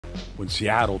when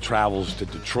Seattle travels to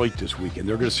Detroit this weekend.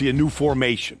 They're going to see a new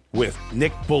formation with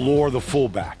Nick Bellore, the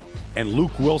fullback, and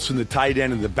Luke Wilson, the tight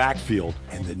end in the backfield,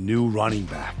 and the new running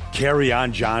back,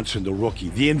 Kerryon Johnson, the rookie,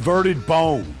 the inverted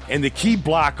bone. And the key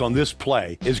block on this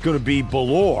play is going to be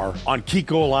Bellore on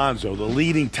Kiko Alonso, the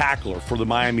leading tackler for the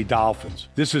Miami Dolphins.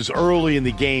 This is early in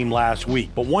the game last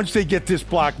week, but once they get this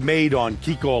block made on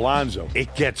Kiko Alonso,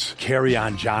 it gets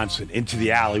Kerryon Johnson into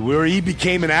the alley, where he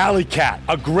became an alley cat.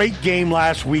 A great game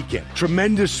last weekend.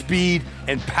 Tremendous speed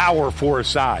and power for his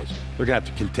size. They're going to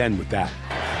have to contend with that.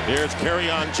 Here's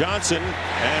Kerryon Johnson,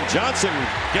 and Johnson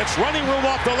gets running room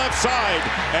off the left side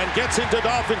and gets into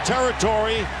Dolphin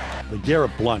territory.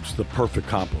 LeGarrette Blount's the perfect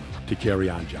complement to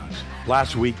Kerryon Johnson.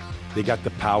 Last week, they got the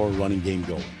power running game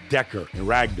going. Decker and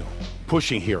Ragnow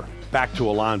pushing here, back to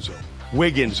Alonso.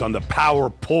 Wiggins on the power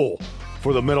pull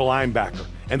for the middle linebacker.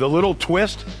 And the little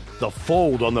twist, the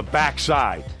fold on the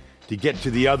backside to get to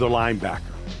the other linebacker.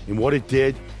 And what it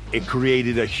did, it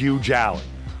created a huge alley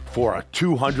for a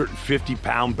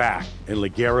 250-pound back in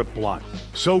LeGarrette Blount.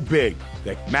 So big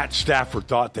that Matt Stafford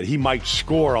thought that he might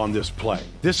score on this play.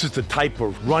 This is the type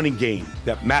of running game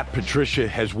that Matt Patricia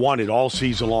has wanted all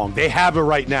season long. They have it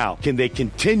right now. Can they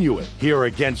continue it here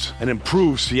against an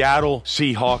improved Seattle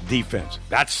Seahawks defense?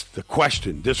 That's the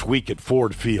question this week at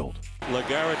Ford Field.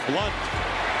 LeGarrette Blount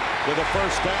with a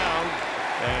first down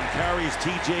and carries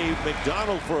T.J.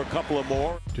 McDonald for a couple of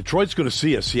more. Detroit's going to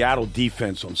see a Seattle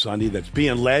defense on Sunday that's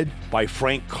being led by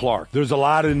Frank Clark. There's a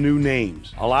lot of new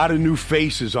names, a lot of new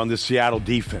faces on the Seattle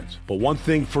defense. But one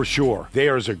thing for sure, they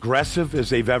are as aggressive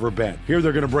as they've ever been. Here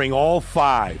they're going to bring all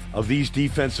 5 of these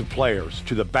defensive players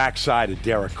to the backside of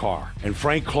Derek Carr. And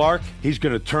Frank Clark, he's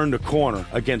going to turn the corner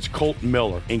against Colton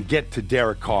Miller and get to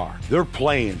Derek Carr. They're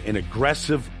playing an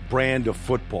aggressive brand of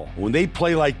football. When they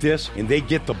play like this and they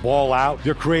get the ball out,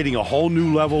 they're creating a whole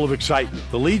new level of excitement.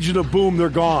 The Legion of Boom, they're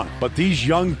gone. But these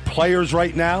young players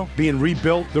right now, being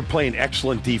rebuilt, they're playing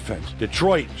excellent defense.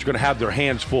 Detroit is going to have their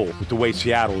hands full with the way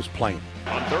Seattle is playing.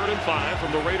 On 3rd and 5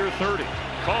 from the Raider 30.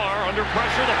 Carr under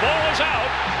pressure, the ball is out.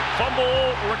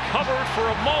 Fumble recovered for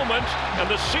a moment, and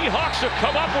the Seahawks have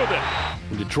come up with it.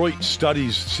 When Detroit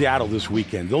studies Seattle this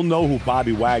weekend, they'll know who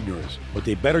Bobby Wagner is, but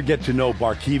they better get to know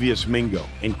Barkevious Mingo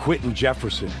and Quentin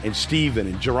Jefferson and Steven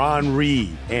and Jerron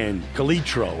Reed and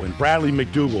Calitro and Bradley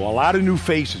McDougall. A lot of new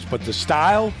faces, but the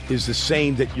style is the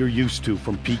same that you're used to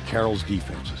from Pete Carroll's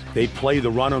defenses. They play the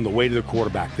run on the way to the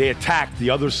quarterback. They attack the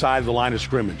other side of the line of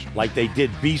scrimmage like they did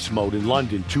beast mode in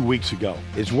London 2 weeks ago.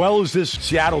 As well as this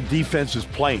Seattle defense is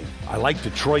playing, I like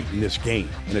Detroit in this game,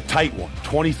 in a tight one,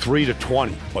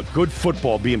 23-20, but good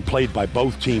football being played by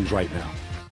both teams right now.